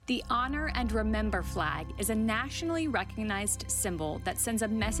The Honor and Remember flag is a nationally recognized symbol that sends a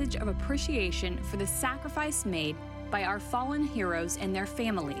message of appreciation for the sacrifice made by our fallen heroes and their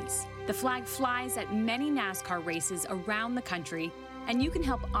families. The flag flies at many NASCAR races around the country, and you can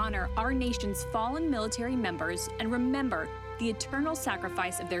help honor our nation's fallen military members and remember the eternal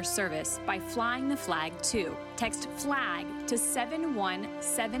sacrifice of their service by flying the flag too. Text FLAG to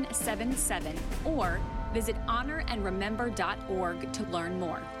 71777 or visit honorandremember.org to learn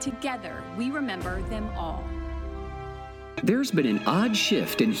more. Together, we remember them all. There's been an odd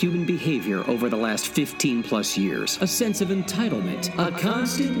shift in human behavior over the last 15 plus years. A sense of entitlement, a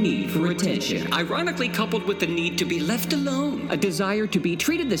constant need for attention, ironically coupled with the need to be left alone. A desire to be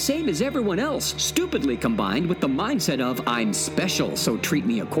treated the same as everyone else, stupidly combined with the mindset of, I'm special, so treat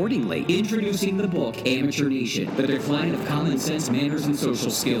me accordingly. Introducing the book, Amateur Nation, The Decline of Common Sense, Manners, and Social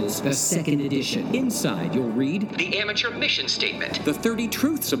Skills, the second edition. Inside, you'll read the Amateur Mission Statement, the 30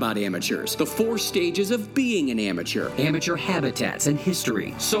 Truths About Amateurs, the 4 Stages of Being an Amateur, amateur habitats and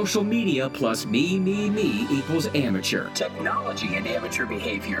history, social media plus me equals amateur, technology and amateur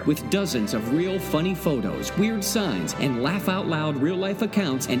behavior, with dozens of real funny photos, weird signs, and laugh out loud real life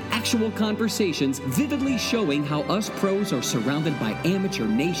accounts and actual conversations vividly showing how us pros are surrounded by Amateur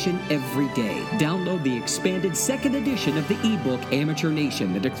Nation every day. Download the expanded second edition of the ebook Amateur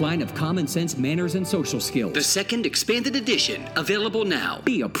Nation, The Decline of Common Sense, Manners, and Social Skills. The second expanded edition, available now.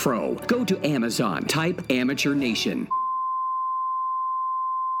 Be a pro. Go to Amazon. Type Amateur Nation.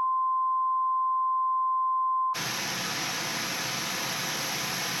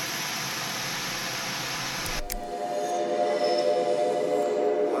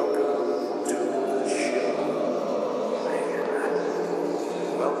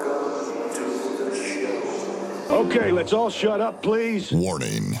 Okay, let's all shut up, please.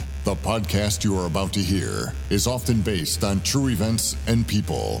 Warning. The podcast you are about to hear is often based on true events and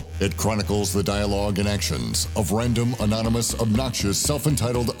people. It chronicles the dialogue and actions of random, anonymous, obnoxious,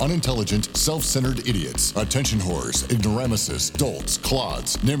 self-entitled, unintelligent, self-centered idiots, attention whores, ignoramuses, dolts,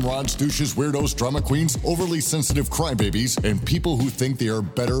 clods, nimrods, douches, weirdos, drama queens, overly sensitive crybabies, and people who think they are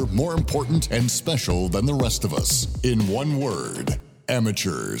better, more important, and special than the rest of us. In one word,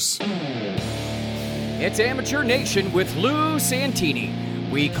 amateurs. It's Amateur Nation with Lou Santini.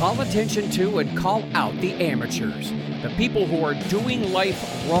 We call attention to and call out the amateurs, the people who are doing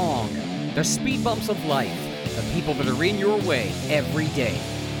life wrong, the speed bumps of life, the people that are in your way every day,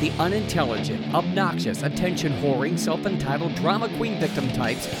 the unintelligent, obnoxious, attention-whoring, self-entitled drama queen victim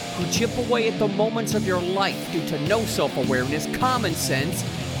types who chip away at the moments of your life due to no self-awareness, common sense,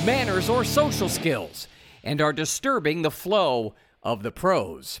 manners, or social skills, and are disturbing the flow of the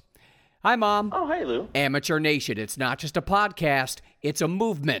pros. Hi, Mom. Oh, hey, Lou. Amateur Nation. It's not just a podcast, it's a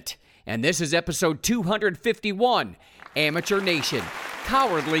movement. And this is episode 251, Amateur Nation,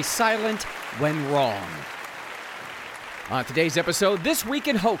 Cowardly Silent When Wrong. On today's episode, This Week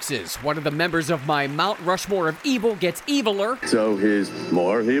in Hoaxes, one of the members of my Mount Rushmore of evil gets eviler. So he's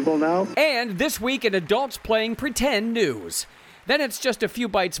more evil now? And This Week in Adults Playing Pretend News. Then it's just a few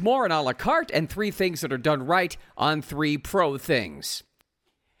bites more on a la carte and 3 things that are done right on 3 pro things.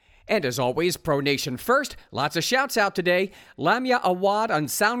 And as always, Pro Nation first, lots of shouts out today. Lamia Awad on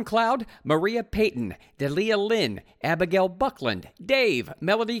SoundCloud, Maria Payton, Delia Lynn, Abigail Buckland, Dave,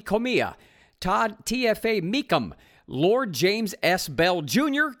 Melody Comia, Todd TFA Meekum, Lord James S. Bell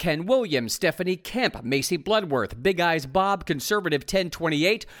Jr., Ken Williams, Stephanie Kemp, Macy Bloodworth, Big Eyes Bob, Conservative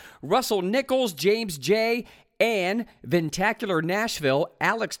 1028, Russell Nichols, James J., Ann, Ventacular Nashville,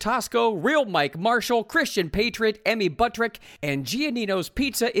 Alex Tosco, Real Mike Marshall, Christian Patriot, Emmy Buttrick, and Giannino's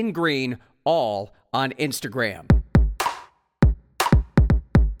Pizza in Green, all on Instagram.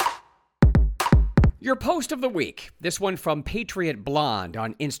 Your post of the week, this one from Patriot Blonde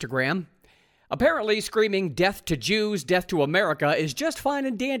on Instagram. Apparently, screaming death to Jews, death to America is just fine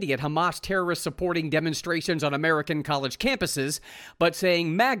and dandy at Hamas terrorist-supporting demonstrations on American college campuses, but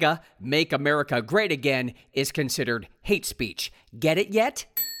saying MAGA, Make America Great Again, is considered hate speech. Get it yet?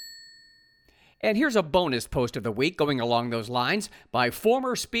 And here's a bonus post of the week going along those lines by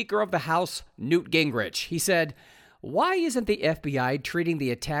former Speaker of the House, Newt Gingrich. He said, "Why isn't the FBI treating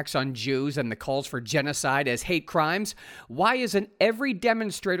the attacks on Jews and the calls for genocide as hate crimes? Why isn't every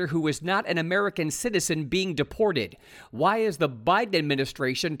demonstrator who is not an American citizen being deported? Why is the Biden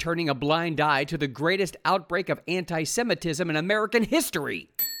administration turning a blind eye to the greatest outbreak of anti-Semitism in American history?"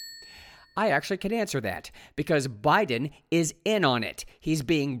 I actually can answer that, because Biden is in on it. He's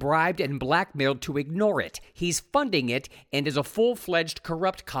being bribed and blackmailed to ignore it. He's funding it and is a full-fledged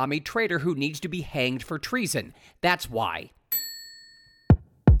corrupt commie traitor who needs to be hanged for treason. That's why.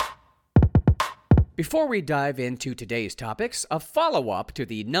 Before we dive into today's topics, a follow-up to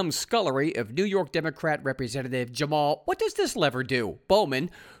the numbskullery of New York Democrat Representative Jamal, what does this lever do, Bowman,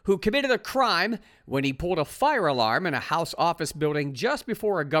 who committed a crime when he pulled a fire alarm in a House office building just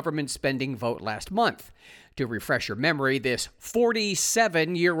before a government spending vote last month. To refresh your memory, this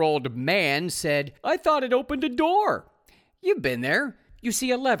 47-year-old man said, "I thought it opened a door." You've been there. You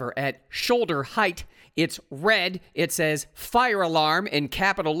see a lever at shoulder height. It's red. It says fire alarm in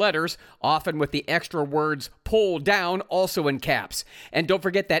capital letters, often with the extra words pull down also in caps. And don't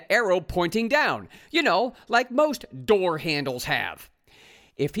forget that arrow pointing down, like most door handles have.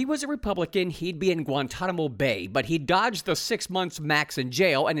 If he was a Republican, he'd be in Guantanamo Bay, but he dodged the 6 months max in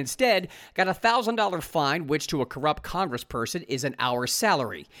jail and instead got a $1,000 fine, which to a corrupt congressperson is an hour's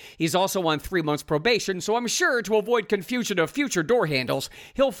salary. He's also on 3 months probation, so I'm sure to avoid confusion of future door handles,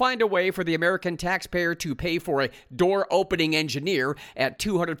 he'll find a way for the American taxpayer to pay for a door opening engineer at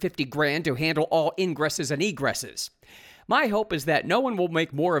 $250,000 to handle all ingresses and egresses. My hope is that no one will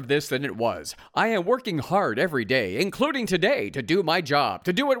make more of this than it was. I am working hard every day, including today, to do my job,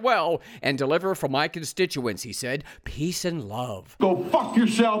 to do it well, and deliver for my constituents, he said. Peace and love. Go fuck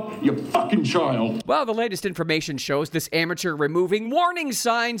yourself, you fucking child. Well, the latest information shows this amateur removing warning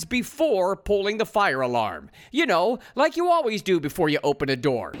signs before pulling the fire alarm. Like you always do before you open a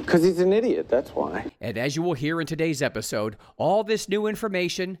door. Because he's an idiot, that's why. And as you will hear in today's episode, all this new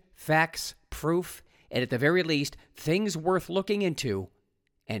information, facts, proof, and at the very least, things worth looking into,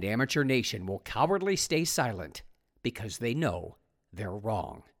 and Amateur Nation will cowardly stay silent because they know they're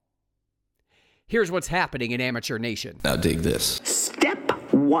wrong. Here's what's happening in Amateur Nation. Now dig this.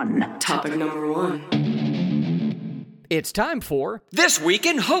 Step 1. Topic number 1. It's time for This Week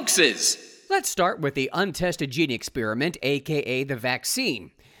in Hoaxes. Let's start with the untested gene experiment, aka the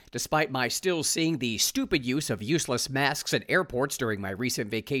vaccine. Despite my still seeing the stupid use of useless masks at airports during my recent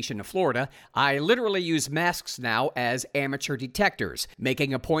vacation to Florida, I literally use masks now as amateur detectors,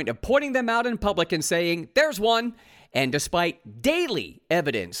 making a point of pointing them out in public and saying, "There's one." And despite daily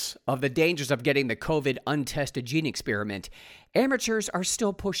evidence of the dangers of getting the COVID untested gene experiment, amateurs are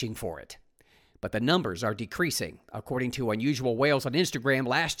still pushing for it. But the numbers are decreasing. According to Unusual Whales on Instagram,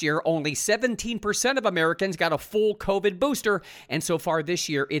 last year, only 17% of Americans got a full COVID booster, and so far this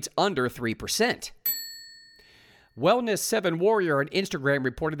year, it's under 3%. Wellness7 Warrior on Instagram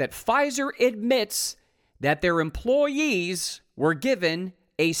reported that Pfizer admits that their employees were given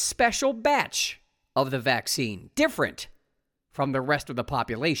a special batch of the vaccine, different from the rest of the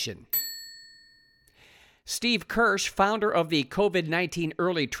population. Steve Kirsch, founder of the COVID-19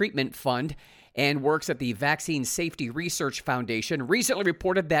 Early Treatment Fund, and works at the Vaccine Safety Research Foundation, recently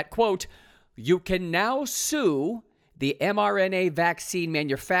reported that, quote, "You can now sue the mRNA vaccine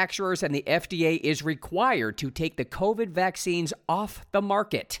manufacturers and the FDA is required to take the COVID vaccines off the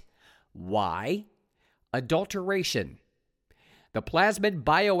market." Why? Adulteration. The plasmid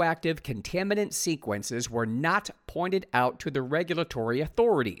bioactive contaminant sequences were not pointed out to the regulatory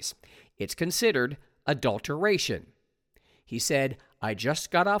authorities. It's considered adulteration. He said, "I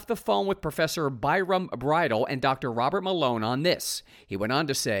just got off the phone with Professor Byram Bridle and Dr. Robert Malone on this." He went on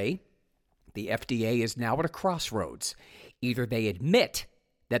to say, "The FDA is now at a crossroads. Either they admit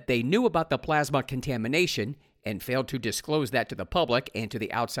that they knew about the plasma contamination and failed to disclose that to the public and to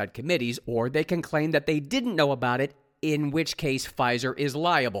the outside committees, or they can claim that they didn't know about it, in which case Pfizer is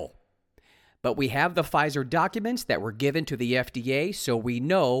liable. But we have the Pfizer documents that were given to the FDA, so we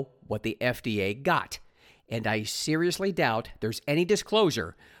know what the FDA got. And I seriously doubt there's any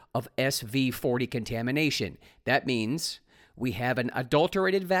disclosure of SV40 contamination. That means we have an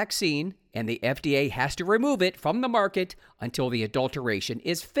adulterated vaccine, and the FDA has to remove it from the market until the adulteration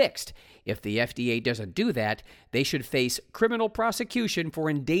is fixed. If the FDA doesn't do that, they should face criminal prosecution for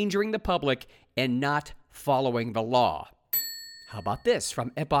endangering the public and not following the law." How about this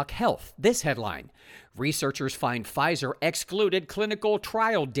from Epoch Health? This headline: researchers find Pfizer excluded clinical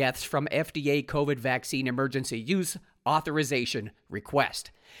trial deaths from FDA COVID vaccine emergency use authorization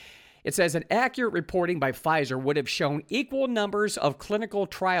request. It says an accurate reporting by Pfizer would have shown equal numbers of clinical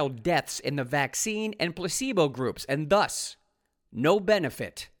trial deaths in the vaccine and placebo groups, and thus no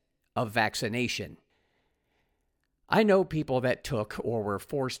benefit of vaccination. I know people that took or were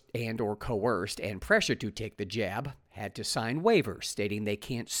forced and or coerced and pressured to take the jab had to sign waivers stating they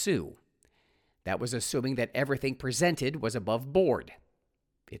can't sue. That was assuming that everything presented was above board.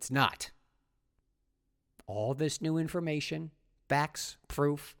 It's not. All this new information, facts,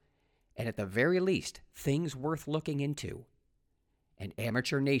 proof, and at the very least, things worth looking into. And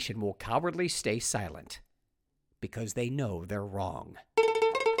Amateur Nation will cowardly stay silent because they know they're wrong.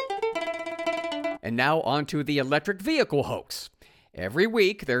 And now on to the electric vehicle hoax. Every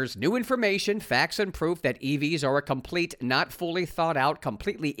week, there's new information, facts, and proof that EVs are a complete, not fully thought out,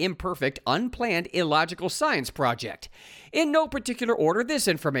 completely imperfect, unplanned, illogical science project. In no particular order, this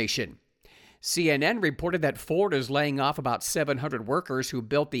information. CNN reported that Ford is laying off about 700 workers who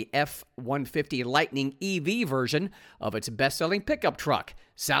built the F-150 Lightning EV version of its best-selling pickup truck.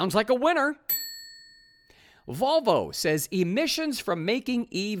 Sounds like a winner. Volvo says emissions from making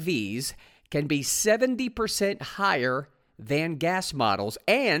EVs can be 70% higher than gas models,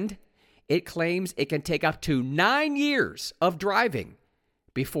 and it claims it can take up to 9 years of driving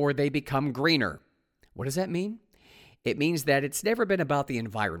before they become greener. What does that mean? It means that it's never been about the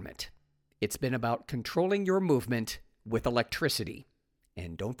environment. It's been about controlling your movement with electricity.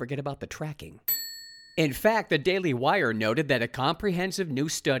 And don't forget about the tracking. In fact, the Daily Wire noted that a comprehensive new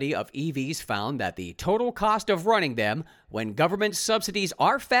study of EVs found that the total cost of running them, when government subsidies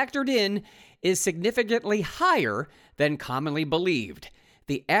are factored in, is significantly higher than commonly believed.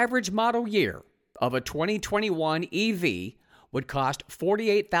 The average model year of a 2021 EV would cost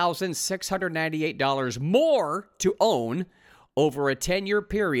 $48,698 more to own over a 10-year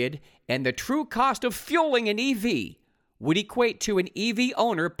period, and the true cost of fueling an EV would equate to an EV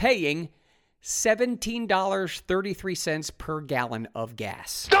owner paying $17.33 per gallon of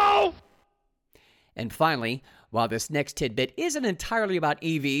gas. No! And finally, while this next tidbit isn't entirely about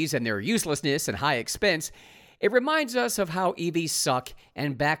EVs and their uselessness and high expense, it reminds us of how EVs suck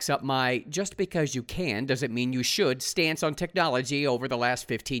and backs up my just because you can doesn't mean you should stance on technology over the last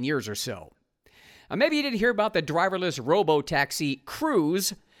 15 years or so. Maybe you didn't hear about the driverless robo-taxi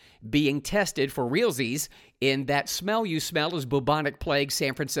Cruise being tested for realsies in That Smell You Smell is Bubonic Plague,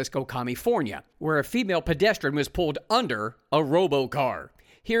 San Francisco, California, where a female pedestrian was pulled under a robo-car.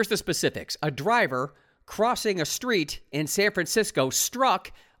 Here's the specifics. A driver crossing a street in San Francisco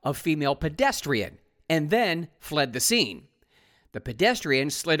struck a female pedestrian and then fled the scene. The pedestrian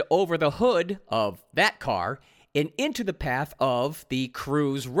slid over the hood of that car and into the path of the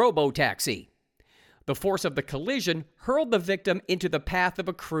Cruise robo-taxi. The force of the collision hurled the victim into the path of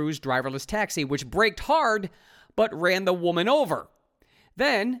a Cruise driverless taxi, which braked hard but ran the woman over.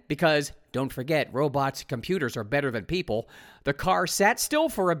 Then, because, don't forget, robots and computers are better than people, the car sat still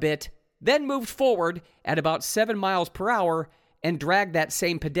for a bit, then moved forward at about 7 miles per hour and dragged that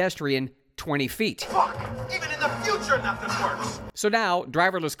same pedestrian 20 feet. Fuck! Even in the future, nothing works! So now,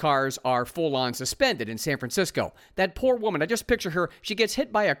 driverless cars are full-on suspended in San Francisco. That poor woman, I just picture her, she gets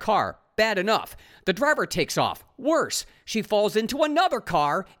hit by a car. Bad enough. The driver takes off. Worse. She falls into another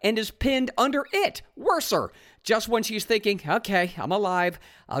car and is pinned under it. Worser. Just when she's thinking, okay, I'm alive,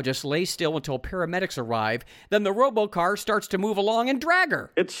 I'll just lay still until paramedics arrive, then the robo-car starts to move along and drag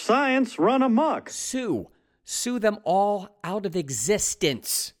her. It's science run amok. Sue them all out of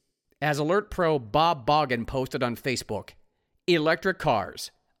existence. As Alert Pro Bob Boggin posted on Facebook, electric cars,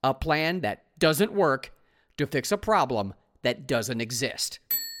 a plan that doesn't work to fix a problem that doesn't exist.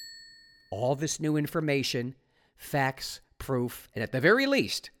 All this new information, facts, proof, and at the very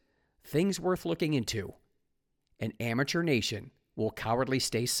least, things worth looking into. An amateur nation will cowardly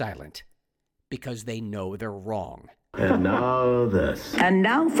stay silent because they know they're wrong. And now this. And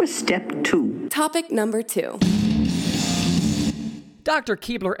now for step 2. Topic number 2. Dr.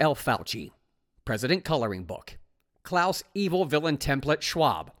 Keebler L. Fauci, President Coloring Book, Klaus Evil Villain Template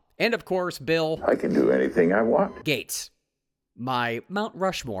Schwab, and of course, Bill I can do anything I want. Gates, my Mount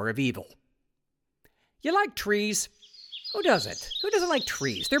Rushmore of evil. You like trees? Who doesn't? Who doesn't like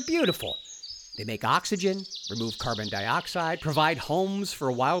trees? They're beautiful. They make oxygen, remove carbon dioxide, provide homes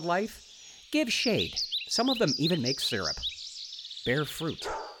for wildlife, give shade. Some of them even make syrup. Bear fruit.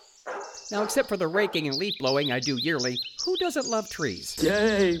 Now, except for the raking and leaf blowing I do yearly, who doesn't love trees?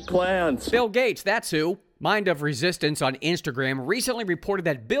 Yay, plants. Bill Gates, that's who. Mind of Resistance on Instagram recently reported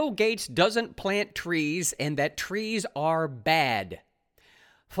that Bill Gates doesn't plant trees and that trees are bad.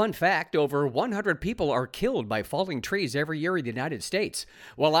 Fun fact, over 100 people are killed by falling trees every year in the United States.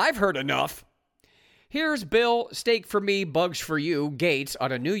 Well, I've heard enough. Here's Bill, steak for me, bugs for you, Gates,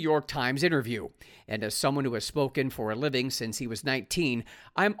 on a New York Times interview. And as someone who has spoken for a living since he was 19,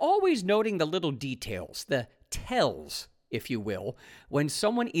 I'm always noting the little details, the tells, if you will, when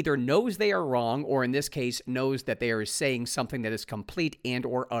someone either knows they are wrong or in this case knows that they are saying something that is complete and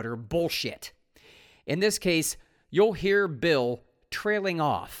or utter bullshit. In this case, you'll hear Bill trailing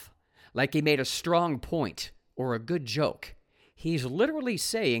off like he made a strong point or a good joke. He's literally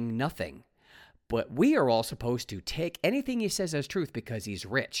saying nothing. But we are all supposed to take anything he says as truth because he's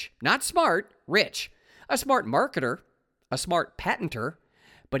rich. Not smart, rich. A smart marketer, a smart patenter,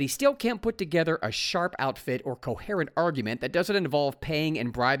 but he still can't put together a sharp outfit or coherent argument that doesn't involve paying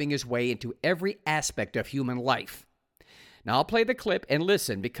and bribing his way into every aspect of human life. Now, I'll play the clip and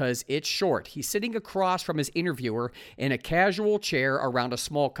listen because it's short. He's sitting across from his interviewer in a casual chair around a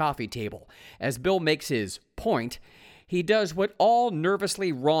small coffee table. As Bill makes his point, he does what all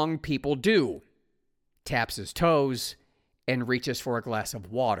nervously wrong people do. Taps his toes and reaches for a glass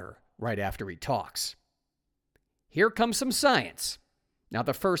of water right after he talks. Here comes some science. Now,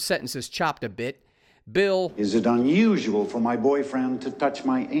 the first sentence is chopped a bit. Bill... Is it unusual for my boyfriend to touch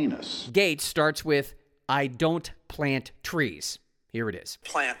my anus? Gates starts with, I don't plant trees. Here it is.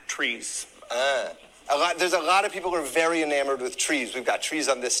 Plant trees. There's a lot of people who are very enamored with trees. We've got trees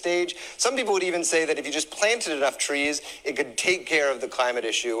on this stage. Some people would even say that if you just planted enough trees, it could take care of the climate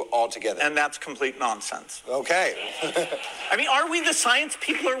issue altogether. And that's complete nonsense. Okay. I mean, are we the science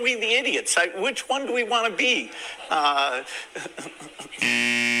people or are we the idiots? Which one do we want to be?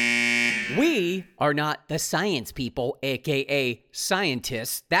 We are not the science people, a.k.a.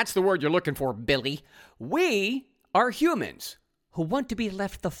 scientists. That's the word you're looking for, Billy. We are humans who want to be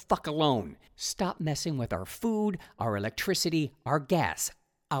left the fuck alone. Stop messing with our food, our electricity, our gas,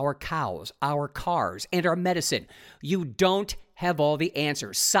 our cows, our cars, and our medicine. You don't have all the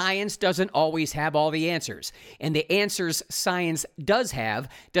answers. Science doesn't always have all the answers. And the answers science does have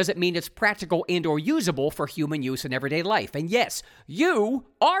doesn't mean it's practical and or usable for human use in everyday life. And yes, you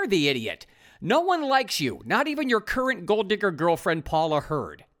are the idiot. No one likes you, not even your current gold digger girlfriend, Paula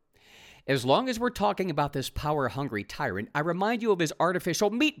Hurd. As long as we're talking about this power-hungry tyrant, I remind you of his artificial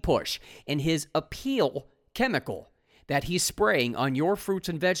meat push and his appeal chemical that he's spraying on your fruits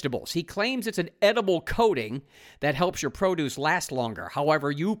and vegetables. He claims it's an edible coating that helps your produce last longer. However,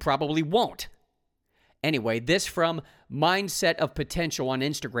 you probably won't. Anyway, this from Mindset of Potential on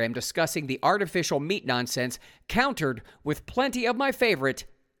Instagram discussing the artificial meat nonsense countered with plenty of my favorite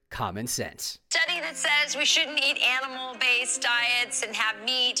common sense. Study that says we shouldn't eat animal-based diets and have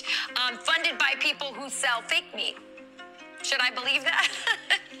meat funded by people who sell fake meat. Should I believe that?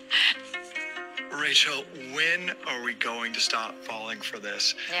 Rachel, when are we going to stop falling for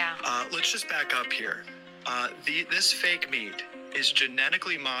this? Yeah. Let's just back up here. This fake meat is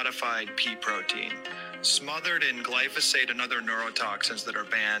genetically modified pea protein, smothered in glyphosate and other neurotoxins that are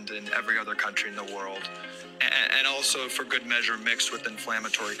banned in every other country in the world, and also, for good measure, mixed with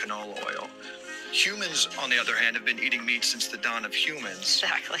inflammatory canola oil. Humans, on the other hand, have been eating meat since the dawn of humans.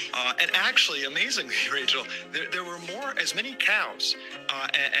 Exactly. And actually, amazingly, Rachel, there were as many cows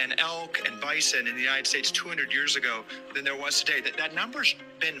and elk and bison in the United States 200 years ago than there was today. That number's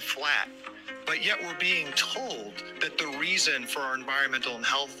been flat. But yet we're being told that the reason for our environmental and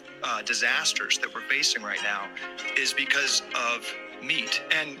health disasters that we're facing right now is because of meat.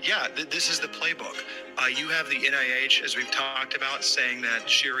 And yeah, this is the playbook. You have the NIH, as we've talked about, saying that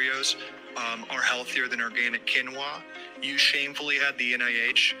Cheerios are healthier than organic quinoa. You shamefully had the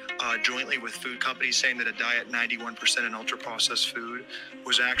NIH jointly with food companies saying that a diet 91% in ultra-processed food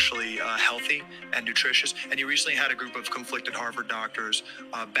was actually healthy and nutritious. And you recently had a group of conflicted Harvard doctors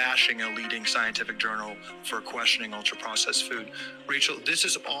bashing a leading scientific journal for questioning ultra-processed food. Rachel, this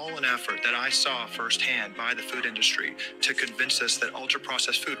is all an effort that I saw firsthand by the food industry to convince us that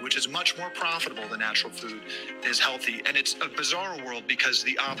ultra-processed food, which is much more profitable than natural food, is healthy. And it's a bizarre world because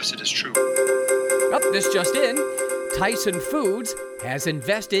the opposite is true. This just in. Tyson Foods has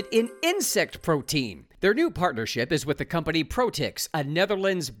invested in insect protein. Their new partnership is with the company Protix, a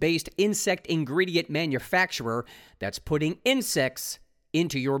Netherlands-based insect ingredient manufacturer that's putting insects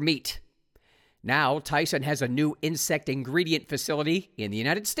into your meat. Now, Tyson has a new insect ingredient facility in the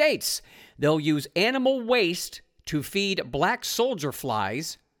United States. They'll use animal waste to feed black soldier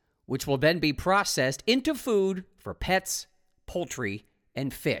flies, which will then be processed into food for pets, poultry,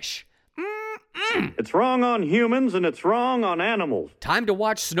 and fish. It's wrong on humans and it's wrong on animals. Time to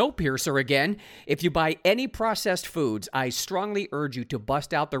watch Snowpiercer again. If you buy any processed foods, I strongly urge you to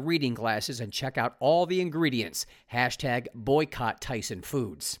bust out the reading glasses and check out all the ingredients. #boycott Tyson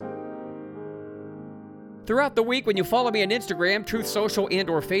Foods. Throughout the week, when you follow me on Instagram, Truth Social, and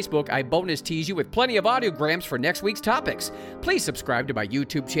or Facebook, I bonus tease you with plenty of audiograms for next week's topics. Please subscribe to my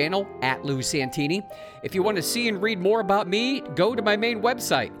YouTube channel, @LouSantini. If you want to see and read more about me, go to my main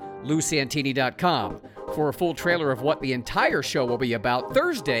website, LouSantini.com. For a full trailer of what the entire show will be about,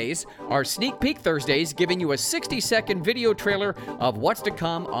 Thursdays are Sneak Peek Thursdays, giving you a 60-second video trailer of what's to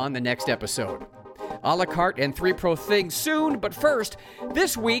come on the next episode. A la carte and 3 Pro things soon, but first,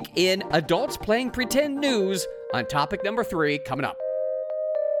 this week in Adults Playing Pretend News on topic number 3 coming up.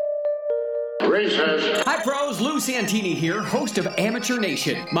 Hi pros, Lou Santini here, host of Amateur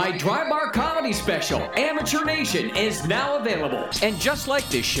Nation. My dry bar comedy special, Amateur Nation, is now available. And just like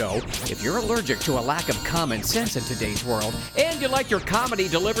this show, if you're allergic to a lack of common sense in today's world, and you like your comedy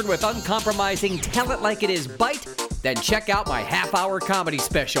delivered with uncompromising tell-it-like-it-is bite, Then check out my half-hour comedy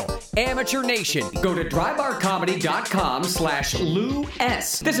special, Amateur Nation. Go to drybarcomedy.com/Lou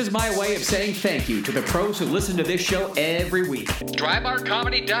S. This is my way of saying thank you to the pros who listen to this show every week.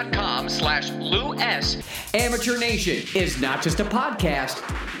 drybarcomedy.com/Lou S. Amateur Nation is not just a podcast,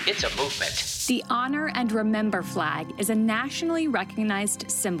 it's a movement. The Honor and Remember flag is a nationally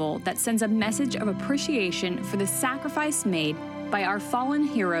recognized symbol that sends a message of appreciation for the sacrifice made by our fallen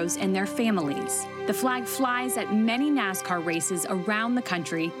heroes and their families. The flag flies at many NASCAR races around the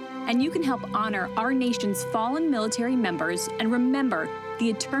country, and you can help honor our nation's fallen military members and remember the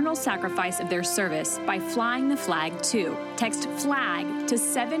eternal sacrifice of their service by flying the flag too. Text FLAG to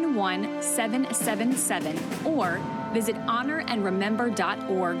 71777 or visit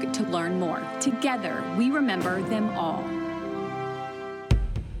honorandremember.org to learn more. Together, we remember them all.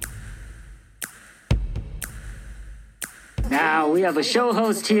 Now, we have a show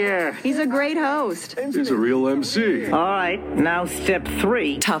host here. He's a great host. He's a real MC. All right, now step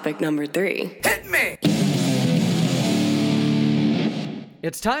 3. Topic number 3. Hit me!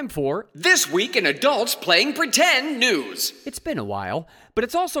 It's time for This Week in Adults Playing Pretend News. It's been a while, but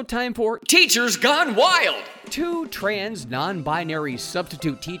it's also time for Teachers Gone Wild. 2 trans non-binary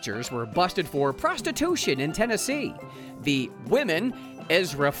substitute teachers were busted for prostitution in Tennessee. The women,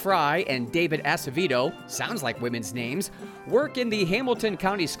 Ezra Fry and David Acevedo, sounds like women's names, work in the Hamilton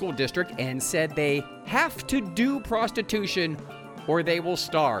County School District and said they have to do prostitution or they will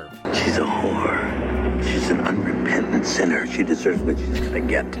starve. She's a whore. She's an unrepentant sinner. She deserves what she's gonna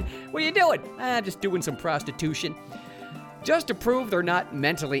get. What are you doing? Just doing some prostitution. Just to prove they're not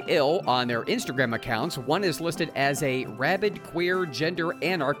mentally ill, on their Instagram accounts, one is listed as a rabid queer gender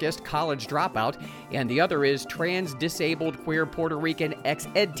anarchist college dropout, and the other is trans disabled queer Puerto Rican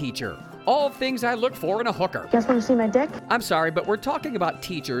ex-ed teacher. All things I look for in a hooker. Guys want to see my dick? I'm sorry, but we're talking about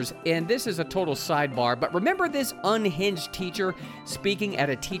teachers, and this is a total sidebar, but remember this unhinged teacher speaking at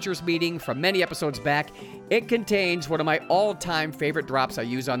a teachers meeting from many episodes back? It contains one of my all-time favorite drops I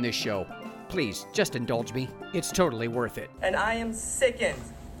use on this show. Please, just indulge me. It's totally worth it. And I am sickened.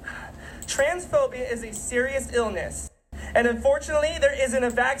 Transphobia is a serious illness. And unfortunately, there isn't a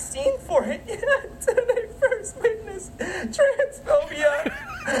vaccine for it yet. And I first witnessed transphobia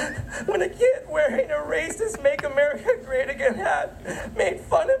when a kid wearing a racist Make America Great Again hat made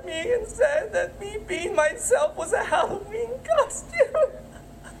fun of me and said that me being myself was a Halloween costume.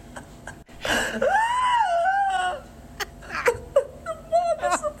 The mob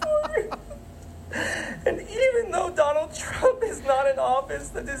is supporting. And even though Donald Trump is not in office,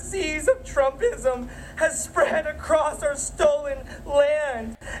 the disease of Trumpism has spread across our stolen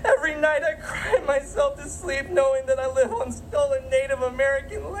land. Every night I cry myself to sleep knowing that I live on stolen Native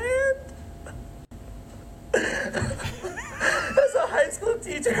American land. As a high school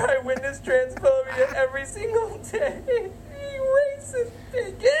teacher, I witnessed transphobia every single day. You racist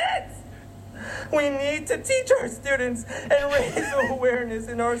bigots! We need to teach our students and raise awareness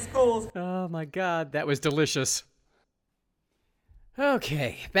in our schools. Oh my God, that was delicious.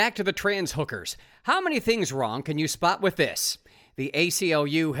 Okay, back to the trans hookers. How many things wrong can you spot with this? The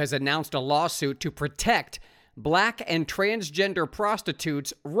ACLU has announced a lawsuit to protect black and transgender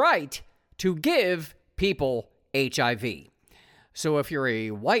prostitutes' right to give people HIV. So if you're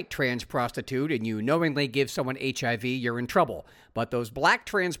a white trans prostitute and you knowingly give someone HIV, you're in trouble. But those black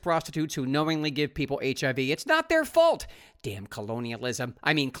trans prostitutes who knowingly give people HIV, it's not their fault. Damn colonialism.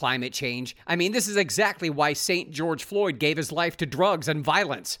 I mean climate change. I mean, this is exactly why St. George Floyd gave his life to drugs and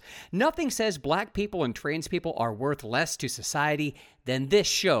violence. Nothing says black people and trans people are worth less to society than this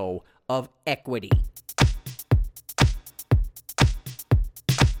show of equity.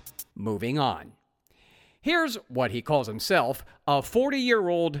 Moving on. Here's what he calls himself, a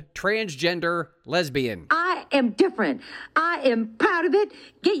 40-year-old transgender lesbian. I am different. I am proud of it.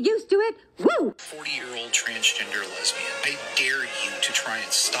 Get used to it. Woo! 40-year-old transgender lesbian. I dare you to try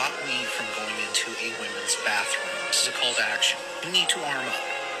and stop me from going into a women's bathroom. This is a call to action. You need to arm up.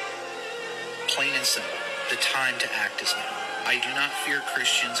 Plain and simple. The time to act is now. I do not fear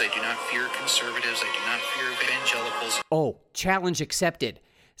Christians. I do not fear conservatives. I do not fear evangelicals. Oh, challenge accepted.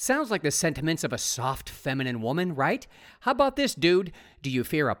 Sounds like the sentiments of a soft, feminine woman, right? How about this, dude? Do you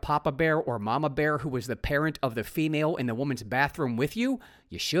fear a papa bear or mama bear who was the parent of the female in the woman's bathroom with you?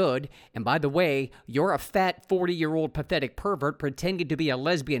 You should. And by the way, you're a fat 40-year-old pathetic pervert pretending to be a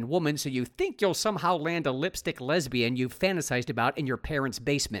lesbian woman, so you think you'll somehow land a lipstick lesbian you've fantasized about in your parents'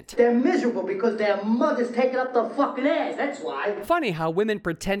 basement. They're miserable because their mother's taking up the fucking ass, that's why. Funny how women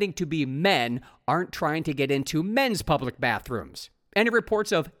pretending to be men aren't trying to get into men's public bathrooms. Any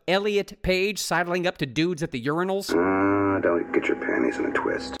reports of Elliot Page sidling up to dudes at the urinals? Don't get your panties in a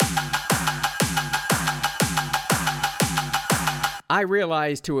twist. I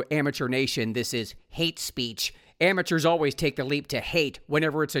realize to Amateur Nation this is hate speech. Amateurs always take the leap to hate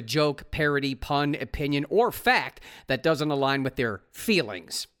whenever it's a joke, parody, pun, opinion, or fact that doesn't align with their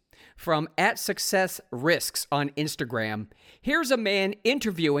feelings. From @SuccessRisks on Instagram, here's a man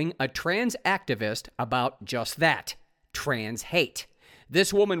interviewing a trans activist about just that, trans hate.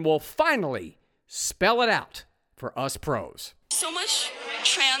 This woman will finally spell it out for us pros. So much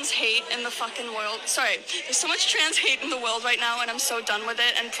trans hate in the fucking world. Sorry, there's so much trans hate in the world right now, and I'm so done with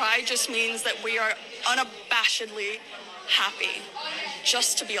it. And pride just means that we are unabashedly happy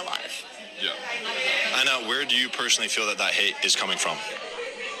just to be alive. Yeah. And where do you personally feel that hate is coming from?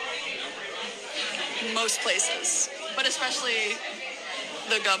 Most places, but especially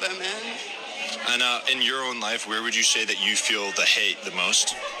the government. And in your own life, where would you say that you feel the hate the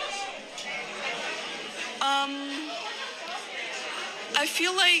most? I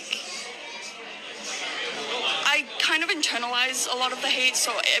feel like I kind of internalize a lot of the hate,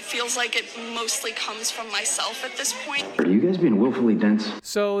 so it feels like it mostly comes from myself at this point. Are you guys being willfully dense?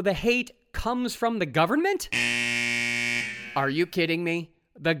 So the hate comes from the government? Are you kidding me?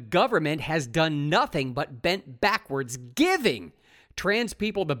 The government has done nothing but bent backwards giving trans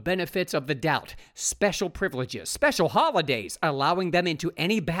people the benefits of the doubt, special privileges, special holidays, allowing them into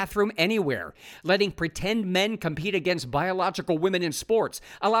any bathroom anywhere, letting pretend men compete against biological women in sports,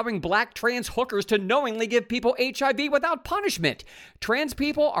 allowing black trans hookers to knowingly give people HIV without punishment. Trans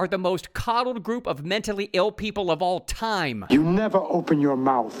people are the most coddled group of mentally ill people of all time. You never open your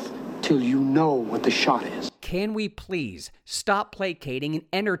mouth till you know what the shot is. Can we please stop placating and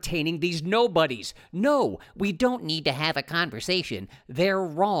entertaining these nobodies? No, we don't need to have a conversation. They're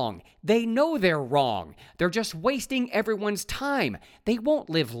wrong. They know they're wrong. They're just wasting everyone's time. They won't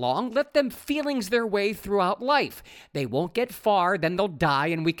live long. Let them feelings their way throughout life. They won't get far, then they'll die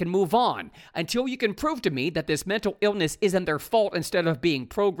and we can move on. Until you can prove to me that this mental illness isn't their fault instead of being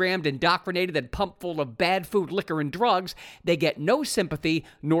programmed, indoctrinated, and pumped full of bad food, liquor, and drugs, they get no sympathy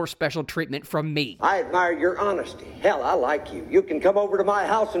nor special treatment from me. I admire your honesty. Hell, I like you. You can come over to my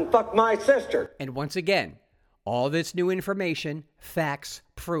house and fuck my sister. And once again, all this new information, facts,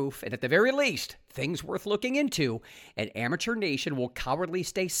 proof, and at the very least, things worth looking into, and Amateur Nation will cowardly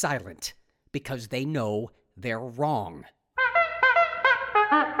stay silent because they know they're wrong.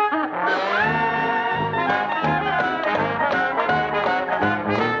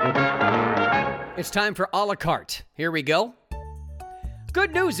 It's time for a la carte. Here we go.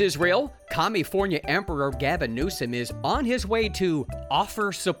 Good news, Israel. California Emperor Gavin Newsom is on his way to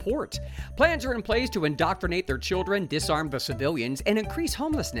offer support. Plans are in place to indoctrinate their children, disarm the civilians, and increase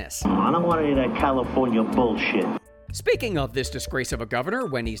homelessness. I don't want any of that California bullshit. Speaking of this disgrace of a governor,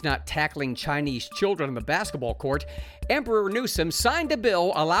 when he's not tackling Chinese children on the basketball court, Emperor Newsom signed a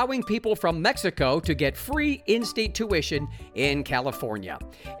bill allowing people from Mexico to get free in-state tuition in California.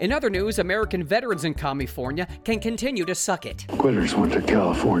 In other news, American veterans in California can continue to suck it. Quitters went to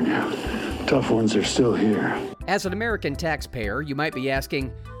California. Tough ones are still here. As an American taxpayer, you might be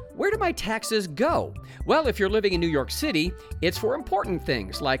asking, where do my taxes go? Well, if you're living in New York City, it's for important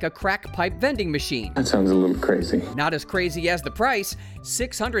things like a crack pipe vending machine. That sounds a little crazy. Not as crazy as the price,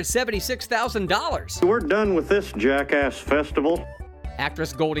 $676,000. We're done with this jackass festival.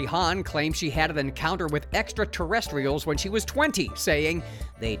 Actress Goldie Hawn claims she had an encounter with extraterrestrials when she was 20, saying,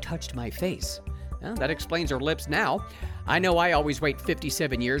 "They touched my face." Well, that explains her lips now. I know I always wait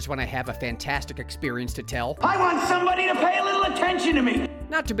 57 years when I have a fantastic experience to tell. I want somebody to pay a little attention to me.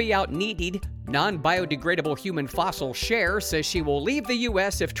 Not to be out-needied, non-biodegradable human fossil Cher says she will leave the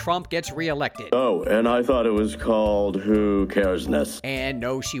U.S. if Trump gets reelected. Oh, and I thought it was called Who Caresness. And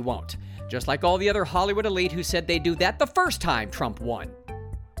no, she won't. Just like all the other Hollywood elite who said they'd do that the first time Trump won.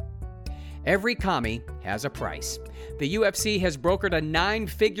 Every commie has a price. The UFC has brokered a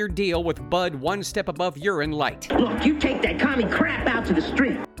 9-figure deal with Bud One Step Above Urine Light. Look, you take that commie crap out to the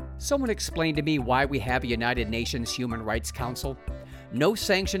street. Someone explained to me why we have a United Nations Human Rights Council. No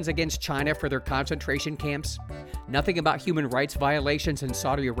sanctions against China for their concentration camps. Nothing about human rights violations in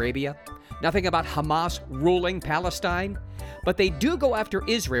Saudi Arabia. Nothing about Hamas ruling Palestine. But they do go after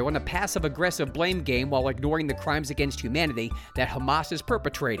Israel in a passive-aggressive blame game while ignoring the crimes against humanity that Hamas is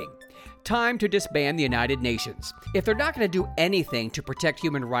perpetrating. Time to disband the United Nations. If they're not going to do anything to protect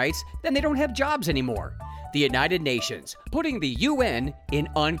human rights, then they don't have jobs anymore. The United Nations, putting the UN in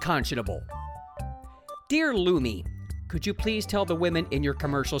unconscionable. Dear Lumi, could you please tell the women in your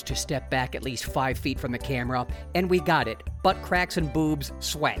commercials to step back at least 5 feet from the camera? And we got it. Butt cracks and boobs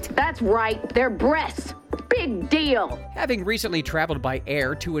sweat. That's right. They're breasts. Big deal. Having recently traveled by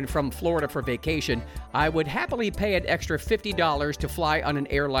air to and from Florida for vacation, I would happily pay an extra $50 to fly on an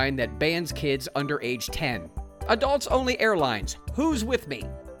airline that bans kids under age 10. Adults-only airlines. Who's with me?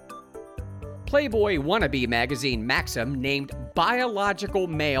 Playboy wannabe magazine Maxim named biological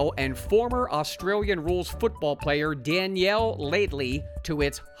male and former Australian rules football player Danielle Lately to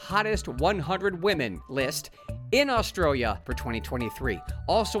its hottest 100 women list in Australia for 2023.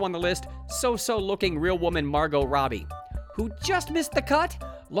 Also on the list, so-so looking real woman Margot Robbie, who just missed the cut,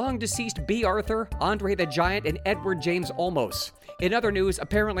 long-deceased B. Arthur, Andre the Giant, and Edward James Olmos. In other news,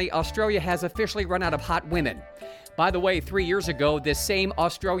 apparently Australia has officially run out of hot women. By the way, 3 years ago, this same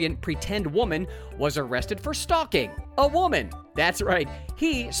Australian pretend woman was arrested for stalking a woman. That's right,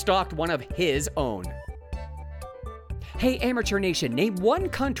 he stalked one of his own. Hey, Amateur Nation, name one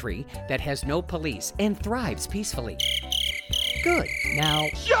country that has no police and thrives peacefully. Good. Now,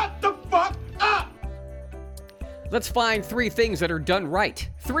 shut the fuck up! Let's find 3 things that are done right.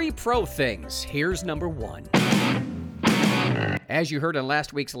 3 pro things. Here's number 1. As you heard in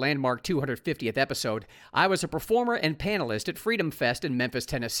last week's landmark 250th episode, I was a performer and panelist at Freedom Fest in Memphis,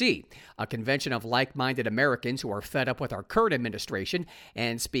 Tennessee, a convention of like-minded Americans who are fed up with our current administration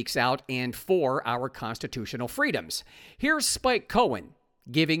and speaks out and for our constitutional freedoms. Here's Spike Cohen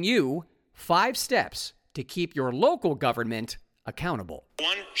giving you 5 steps to keep your local government accountable.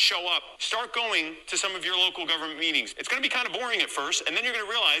 1, show up. Start going to some of your local government meetings. It's going to be kind of boring at first, and then you're going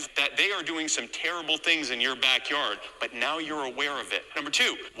to realize that they are doing some terrible things in your backyard, but now you're aware of it. Number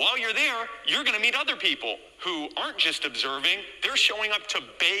 2, while you're there, you're going to meet other people who aren't just observing. They're showing up to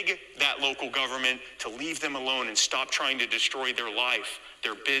beg that local government to leave them alone and stop trying to destroy their life,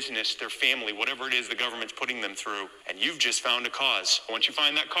 their business, their family, whatever it is the government's putting them through. And you've just found a cause. Once you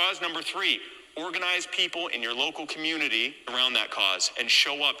find that cause, number 3, organize people in your local community around that cause and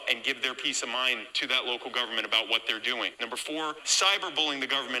show up and give their peace of mind to that local government about what they're doing. Number 4, cyberbullying the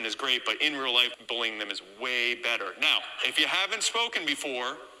government is great, but in real life, bullying them is way better. Now, if you haven't spoken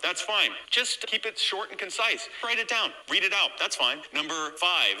before, that's fine. Just keep it short and concise. Write it down. Read it out. That's fine. Number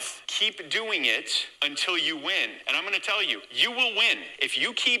 5, keep doing it until you win. And I'm going to tell you, you will win. If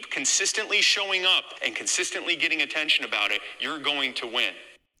you keep consistently showing up and consistently getting attention about it, you're going to win.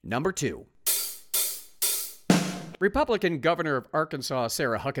 Number 2. Republican Governor of Arkansas,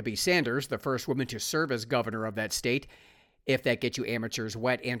 Sarah Huckabee Sanders, the first woman to serve as governor of that state, if that gets you amateurs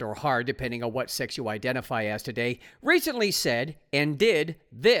wet and or hard, depending on what sex you identify as today, recently said and did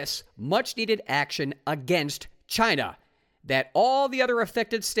this much-needed action against China that all the other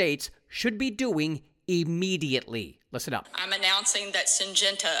affected states should be doing immediately. Listen up. I'm announcing that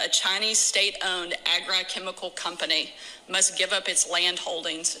Syngenta, a Chinese state-owned agrochemical company, must give up its land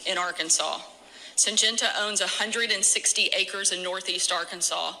holdings in Arkansas. Syngenta owns 160 acres in northeast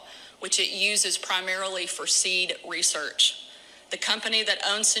Arkansas, which it uses primarily for seed research. The company that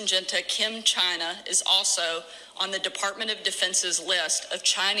owns Syngenta, Chem China, is also on the Department of Defense's list of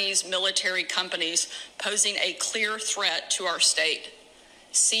Chinese military companies posing a clear threat to our state.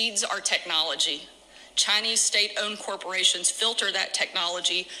 Seeds are technology. Chinese state-owned corporations filter that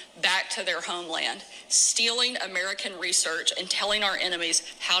technology back to their homeland, stealing American research and telling our enemies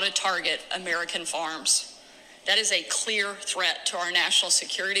how to target American farms. That is a clear threat to our national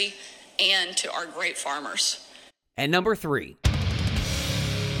security and to our great farmers. And number 3.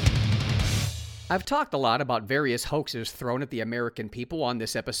 I've talked a lot about various hoaxes thrown at the American people on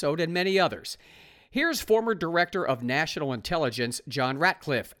this episode and many others. Here's former Director of National Intelligence John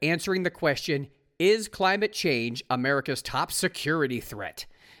Ratcliffe answering the question, is climate change America's top security threat?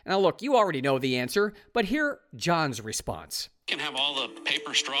 Now look, you already know the answer, but hear John's response. We can have all the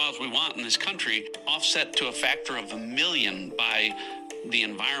paper straws we want in this country, offset to a factor of 1 million by the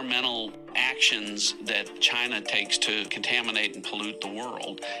environmental actions that China takes to contaminate and pollute the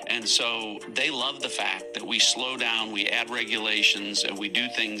world. And so they love the fact that we slow down, we add regulations, and we do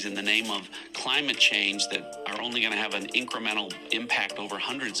things in the name of climate change that are only going to have an incremental impact over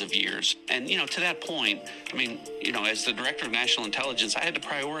hundreds of years. And, to that point, as the Director of National Intelligence, I had to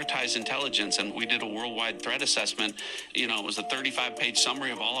prioritize intelligence, and we did a worldwide threat assessment. It was a 35-page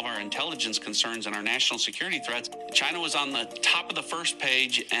summary of all of our intelligence concerns and our national security threats. China was on the top of the first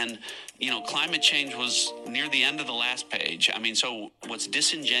page, and climate change was near the end of the last page. So what's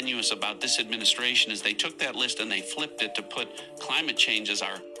disingenuous about this administration is they took that list and they flipped it to put climate change as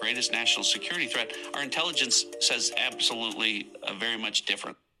our greatest national security threat. Our intelligence says absolutely very much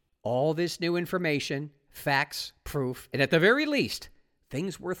different. All this new information, facts, proof, and at the very least,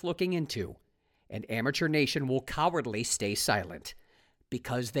 things worth looking into. And Amateur Nation will cowardly stay silent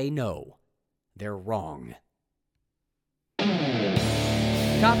because they know they're wrong.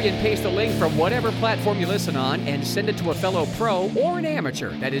 Copy and paste the link from whatever platform you listen on and send it to a fellow pro or an amateur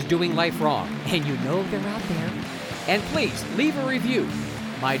that is doing life wrong. And you know they're out there. And please, leave a review.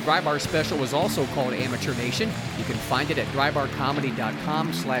 My Dry Bar special is also called Amateur Nation. You can find it at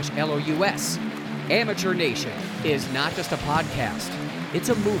drybarcomedy.com/LOUS. Amateur Nation is not just a podcast, it's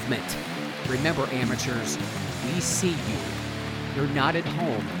a movement. Remember, amateurs, we see you. You're not at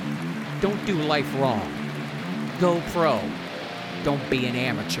home. Don't do life wrong. Go pro. Don't be an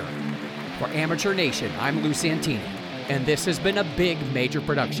amateur. For Amateur Nation, I'm Lou Santini, and this has been a big major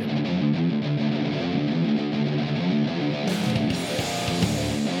production.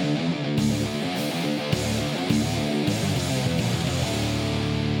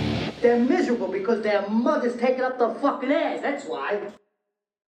 They're miserable because their mother's taking up the fucking ass, that's why.